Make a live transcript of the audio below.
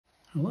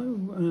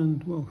Hello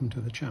and welcome to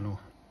the channel.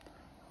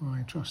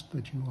 I trust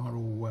that you are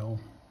all well.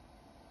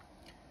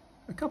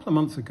 A couple of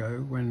months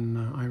ago, when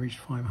I reached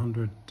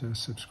 500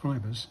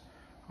 subscribers,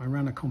 I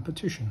ran a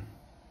competition,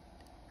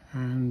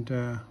 and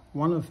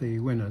one of the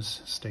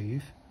winners,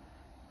 Steve,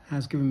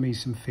 has given me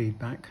some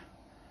feedback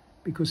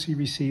because he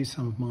received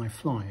some of my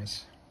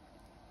flies.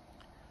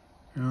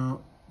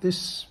 Now,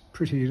 this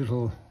pretty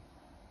little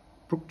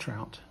brook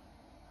trout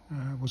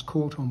was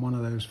caught on one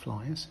of those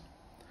flies,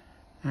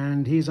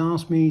 and he's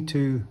asked me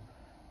to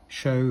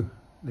show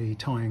the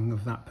tying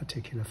of that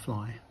particular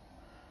fly,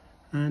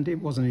 and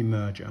it was an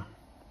emerger.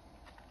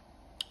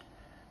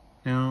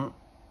 Now,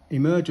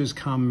 emergers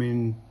come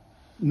in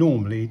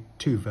normally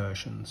two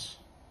versions.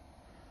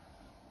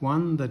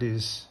 One that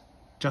is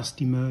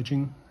just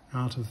emerging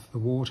out of the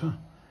water,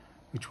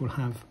 which will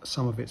have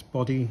some of its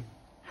body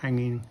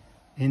hanging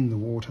in the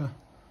water,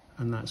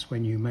 and that's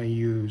when you may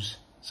use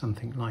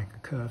something like a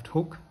curved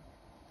hook.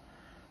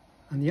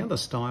 And the other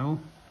style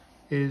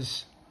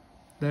is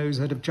those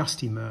that have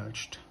just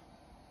emerged.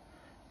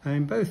 Now,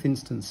 in both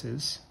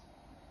instances,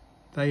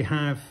 they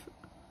have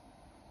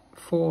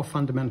four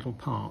fundamental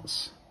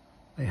parts.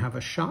 They have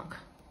a shuck,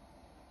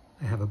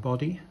 they have a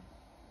body,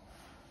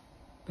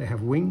 they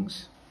have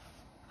wings,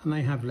 and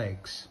they have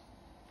legs.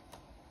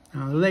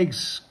 Now, the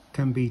legs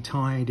can be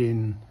tied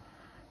in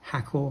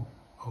hackle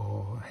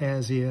or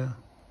hare's ear,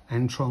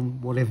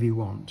 antron, whatever you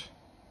want.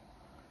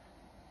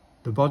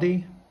 The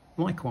body,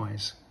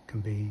 likewise, can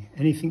be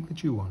anything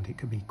that you want. It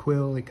can be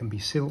quill, it can be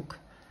silk,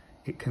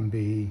 it can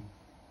be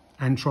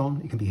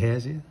antron, it can be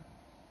hare's ear.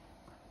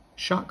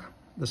 Shuck,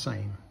 the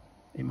same.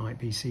 It might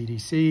be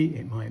CDC,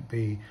 it might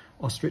be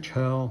ostrich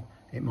herl,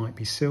 it might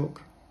be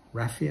silk,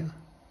 raffia.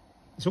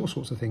 There's all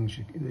sorts of things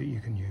that you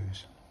can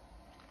use.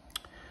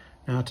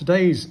 Now,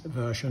 today's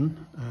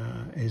version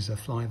is a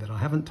fly that I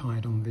haven't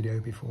tied on video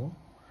before,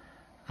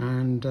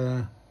 and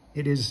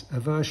it is a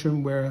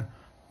version where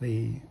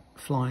the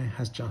fly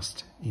has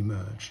just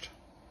emerged.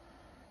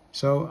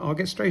 So I'll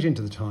get straight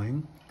into the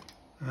tying,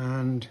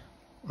 and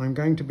I'm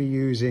going to be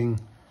using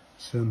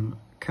some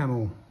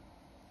camel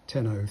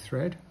 10-0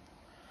 thread,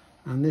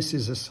 and this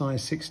is a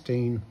size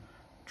 16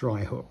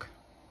 dry hook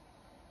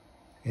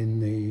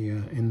in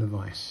the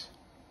vise.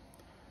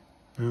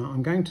 Now,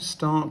 I'm going to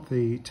start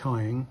the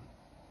tying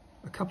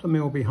a couple of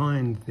mil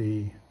behind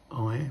the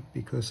eye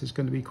because there's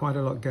going to be quite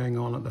a lot going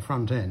on at the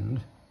front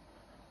end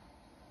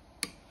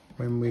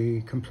when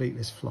we complete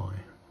this fly.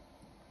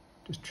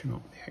 Just trim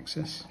up the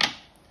excess.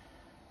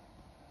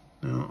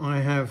 Now, I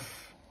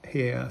have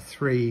here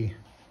three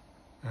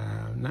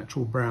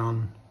natural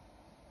brown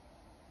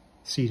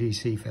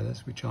CDC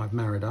feathers which I've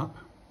married up,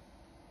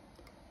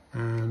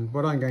 and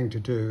what I'm going to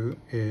do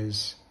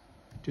is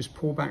just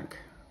pull back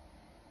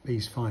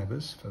these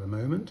fibres for the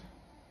moment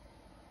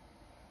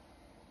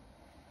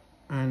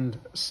and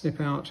snip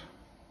out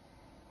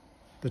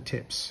the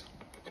tips,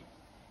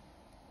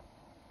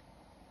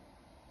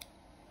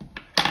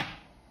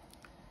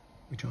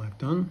 which I've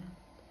done,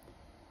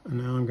 and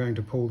now I'm going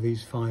to pull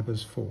these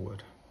fibres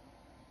forward.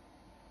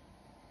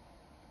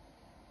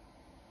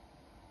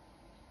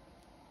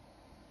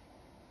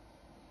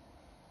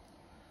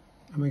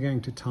 And we're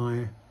going to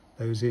tie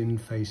those in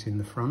facing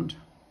the front,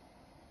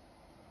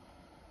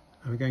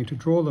 and we're going to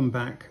draw them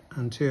back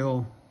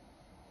until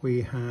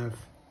we have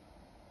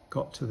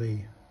got to the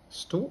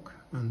stalk,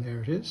 and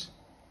there it is.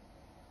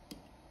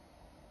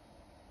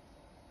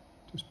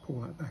 Just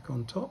pull that back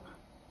on top.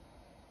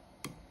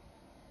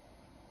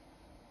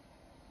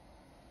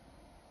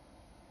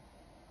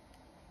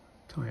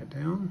 Tie it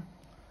down,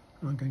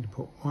 and I'm going to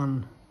put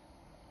one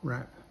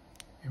wrap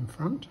in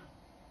front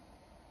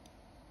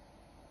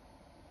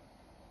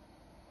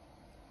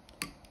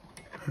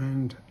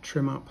and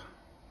trim up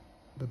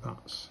the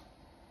butts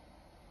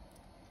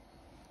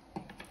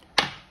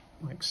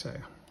like so.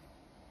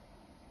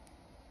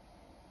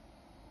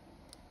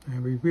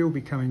 And we will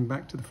be coming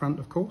back to the front,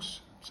 of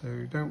course,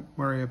 so don't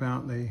worry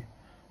about the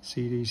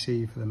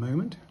CDC for the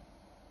moment,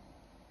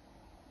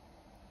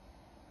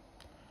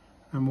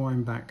 and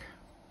wind back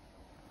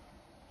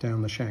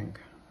down the shank.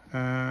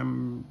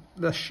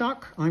 The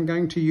shuck, I'm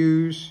going to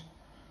use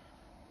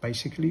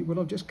basically what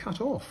I've just cut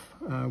off,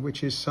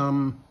 which is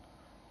some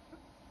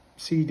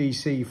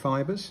CDC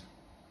fibres,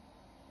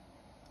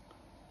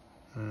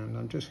 and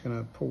I'm just going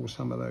to pull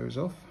some of those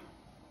off,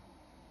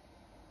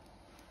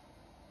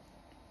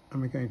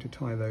 and we're going to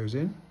tie those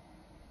in.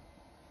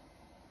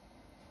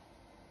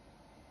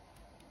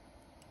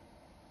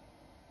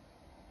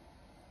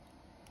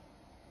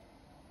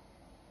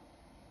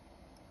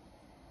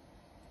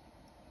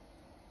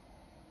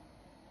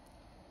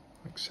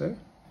 Like so,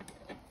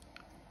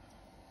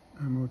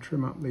 and we'll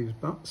trim up these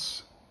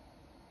butts.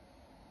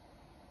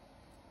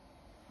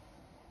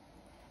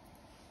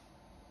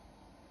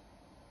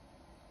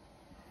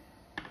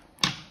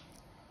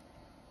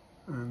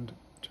 And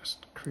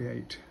just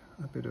create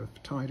a bit of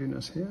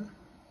tidiness here.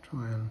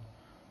 Try and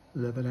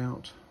level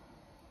out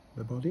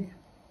the body,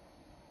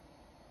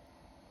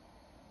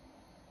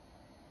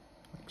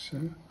 like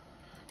so.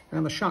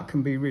 Now, the shuck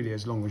can be really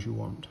as long as you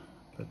want,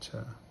 but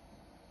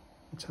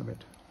Let's have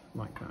it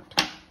like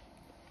that.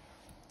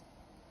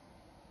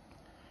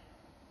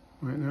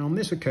 Right, now on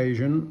this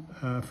occasion,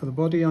 for the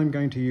body I'm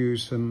going to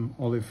use some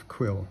olive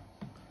quill.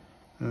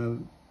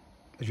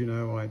 As you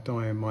know, I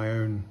dye my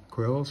own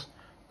quills,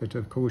 but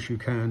of course you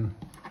can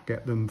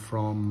get them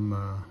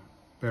from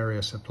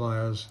various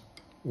suppliers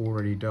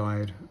already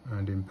dyed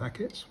and in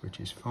packets, which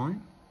is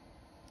fine.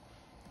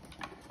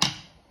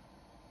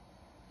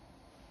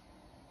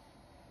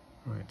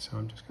 Right, so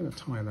I'm just going to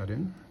tie that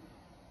in.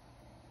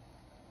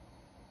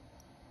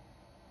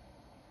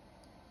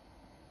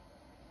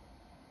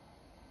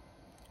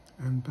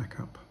 And back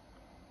up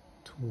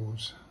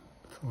towards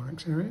the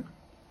thorax area.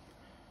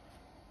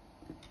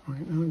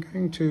 Right, now I'm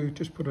going to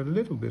just put a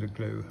little bit of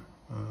glue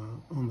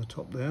on the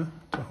top there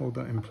to hold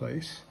that in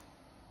place.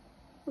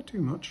 Not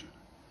too much,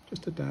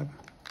 just a dab.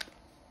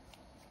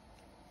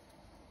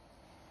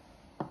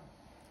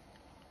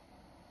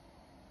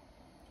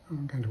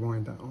 I'm going to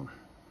wind that on.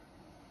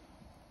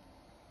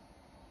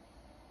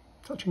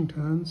 Touching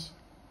turns.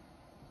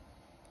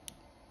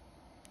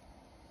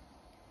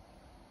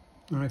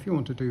 Now if you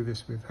want to do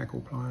this with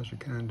hackle pliers, you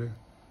can do.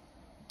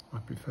 I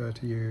prefer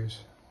to use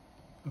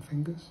my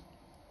fingers.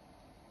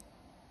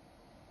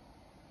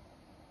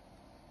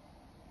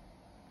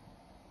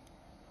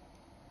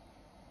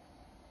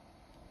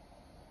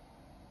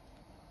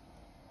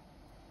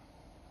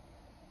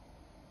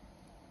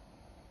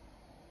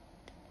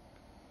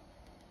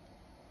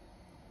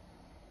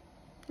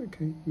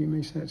 Okay, you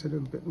may say it's a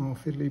little bit more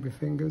fiddly with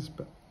fingers,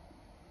 but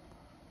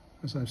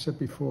as I've said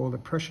before, the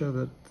pressure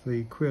that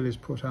the quill is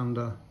put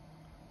under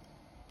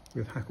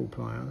with hackle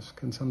pliers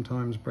can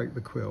sometimes break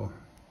the quill.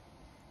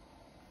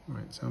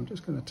 Right, so I'm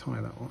just going to tie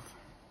that off,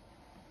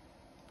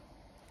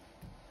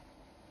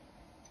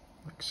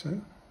 like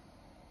so,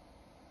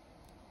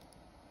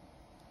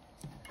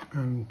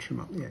 and trim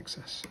up the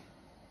excess.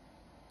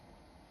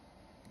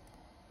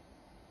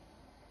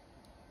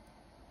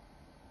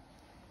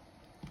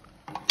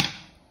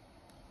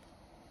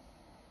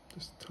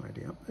 Just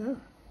tidy up there.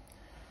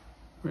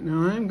 Right,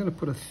 now I am going to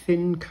put a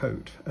thin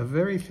coat, a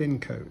very thin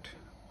coat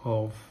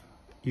of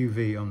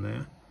UV on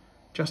there,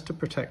 just to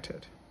protect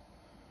it.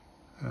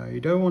 You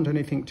don't want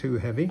anything too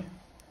heavy,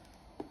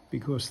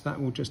 because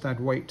that will just add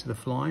weight to the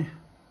fly,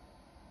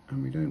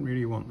 and we don't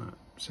really want that.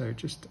 So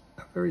just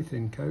a very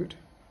thin coat,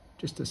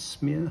 just a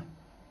smear,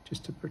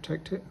 just to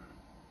protect it.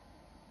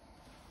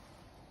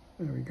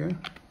 There we go.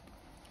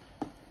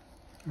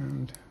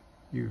 And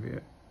UV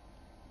it.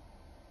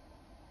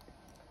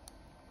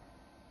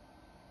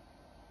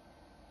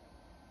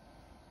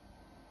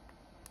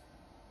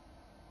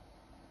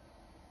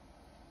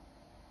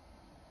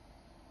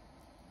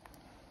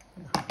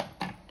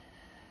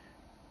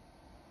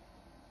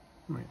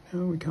 Right,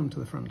 now we come to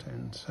the front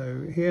end.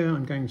 So here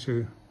I'm going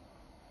to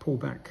pull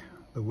back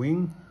the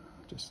wing,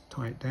 just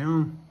tie it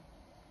down,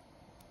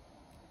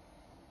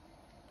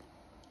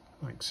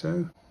 like so.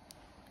 I'm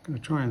going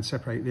to try and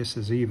separate this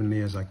as evenly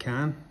as I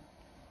can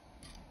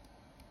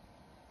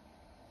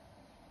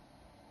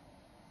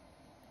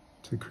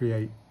to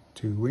create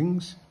two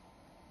wings.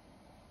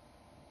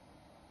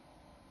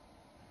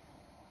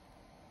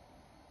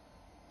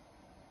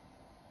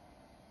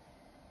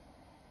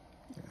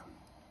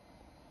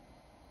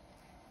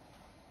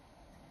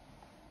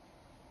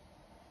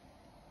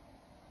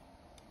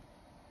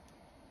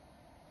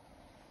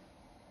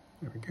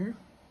 There we go.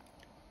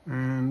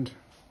 And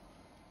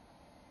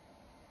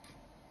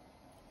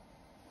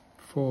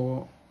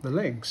for the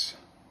legs,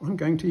 I'm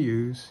going to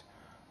use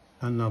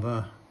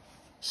another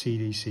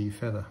CDC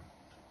feather.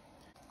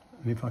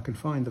 And if I could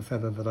find the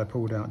feather that I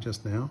pulled out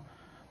just now,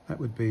 that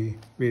would be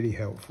really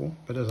helpful.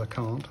 But as I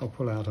can't, I'll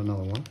pull out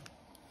another one.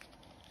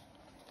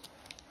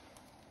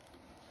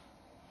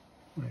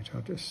 Right,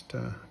 I'll just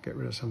get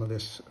rid of some of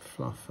this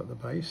fluff at the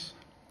base,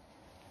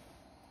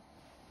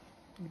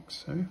 like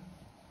so.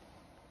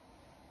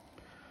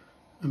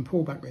 And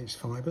pull back these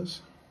fibres.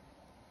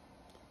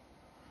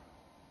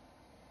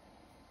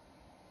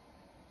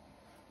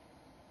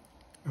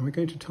 And we're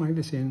going to tie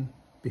this in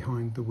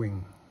behind the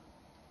wing.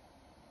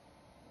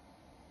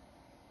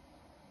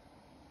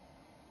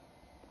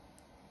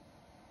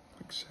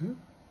 Like so.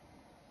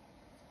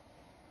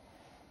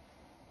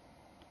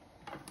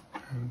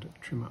 And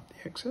trim up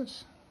the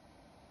excess.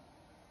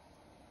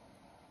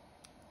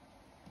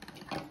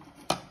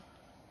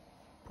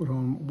 Put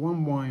on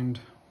one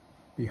wind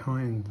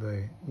behind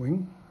the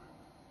wing,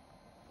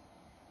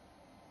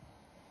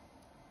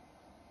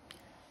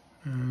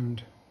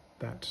 and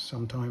that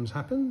sometimes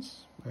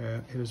happens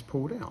where it is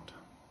pulled out.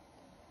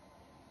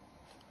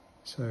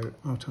 So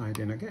I'll tie it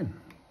in again.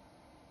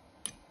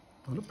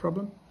 Not a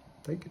problem,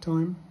 take your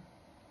time.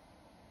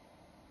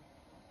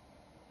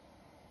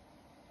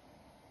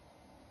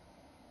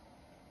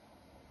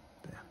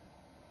 There.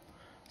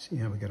 See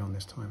how we get on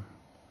this time.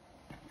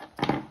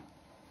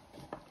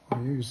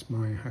 I'll use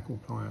my hackle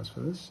pliers for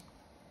this.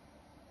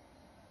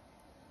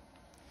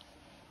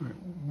 Right,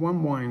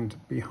 one wind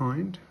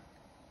behind,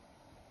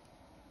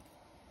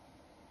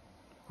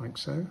 like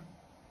so,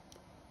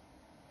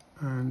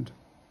 and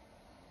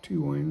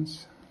two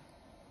winds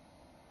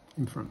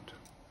in front.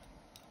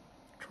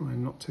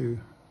 Trying not to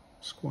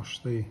squash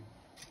the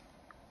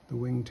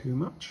wing too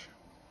much,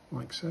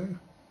 like so,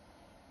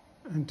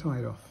 and tie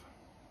it off.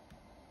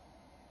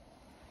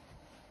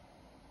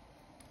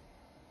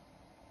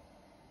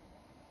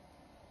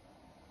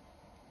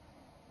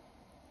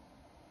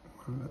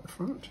 One at the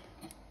front,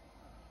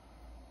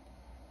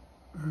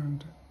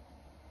 and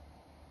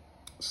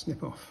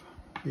snip off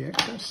the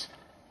excess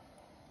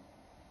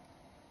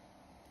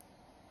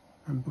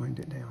and bind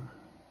it down.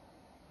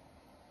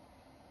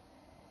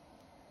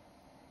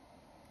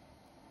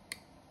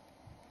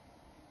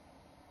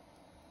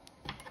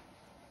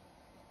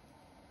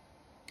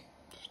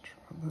 Just trim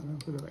up that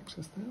little bit of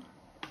excess there.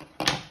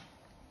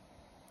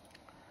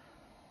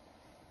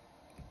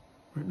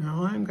 Right,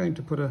 now I'm going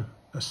to put a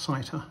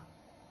sighter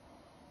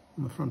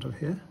on the front of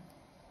here,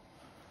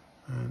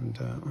 and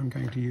I'm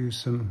going to use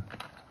some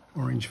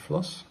orange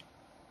floss.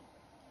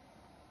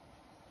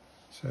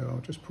 So I'll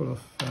just pull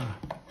off,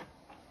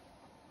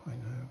 I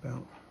know,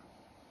 about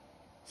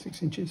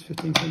 6 inches,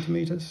 15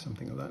 centimetres,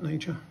 something of that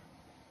nature.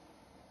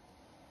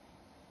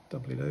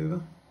 Double it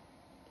over.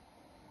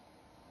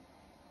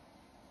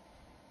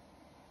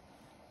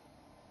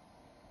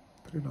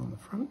 Put it on the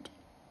front.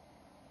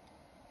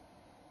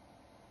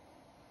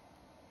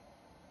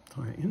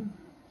 Tie it in.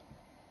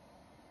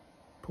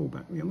 Pull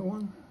back the other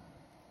one.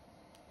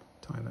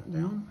 Tie that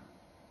down.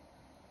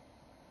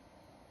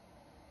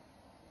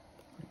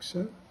 Like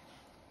so.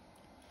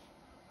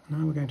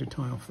 Now we're going to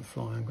tie off the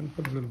fly. I'm going to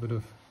put a little bit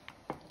of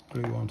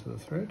glue onto the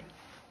thread.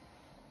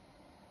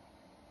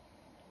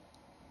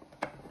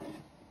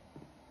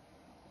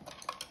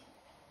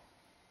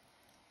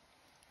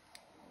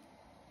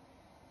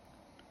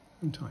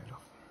 And tie it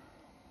off.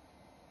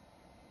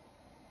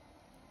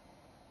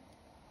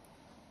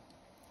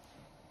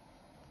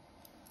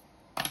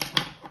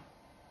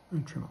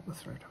 And trim up the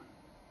thread.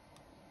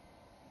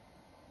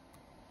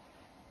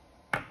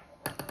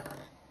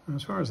 And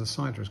as far as the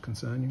sighter is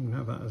concerned, you can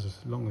have that as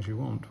long as you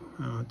want,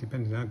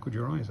 depending on how good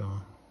your eyes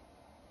are.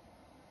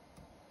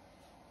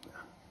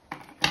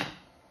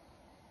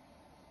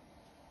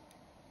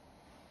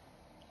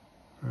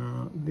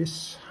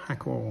 This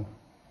hackle,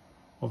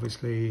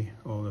 obviously,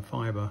 or the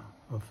fibre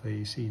of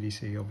the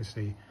CDC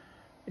obviously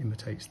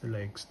imitates the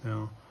legs.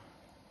 Now,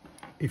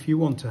 if you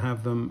want to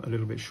have them a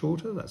little bit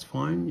shorter, that's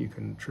fine. You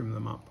can trim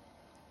them up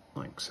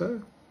like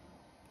so.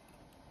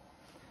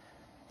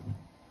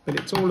 But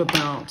it's all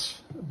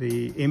about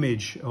the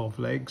image of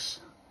legs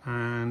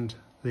and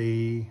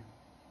the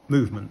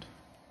movement.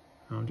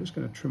 Now I'm just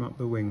going to trim up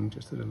the wing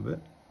just a little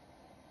bit,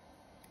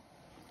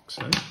 like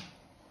so.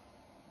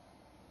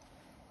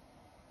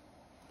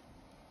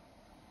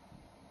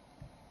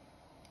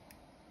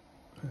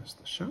 There's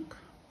the shank,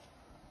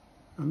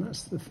 and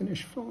that's the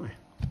finished fly.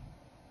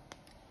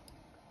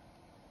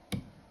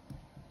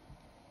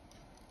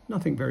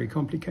 Nothing very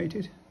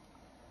complicated,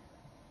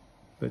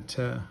 but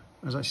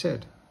as I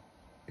said,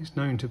 it's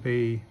known to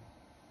be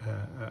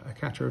a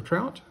catcher of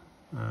trout,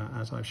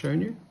 as I've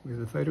shown you with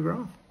the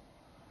photograph.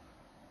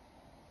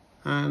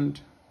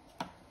 And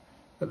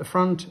at the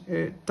front,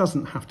 it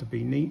doesn't have to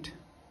be neat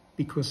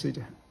because it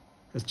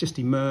has just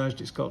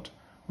emerged. It's got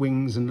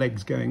wings and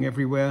legs going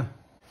everywhere.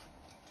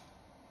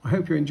 I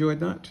hope you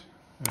enjoyed that.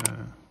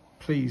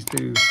 Please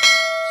do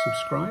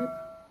subscribe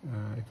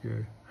if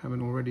you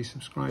haven't already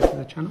subscribed to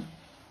the channel.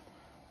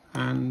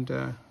 And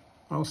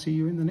I'll see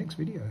you in the next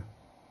video.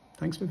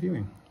 Thanks for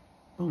viewing.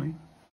 Bye.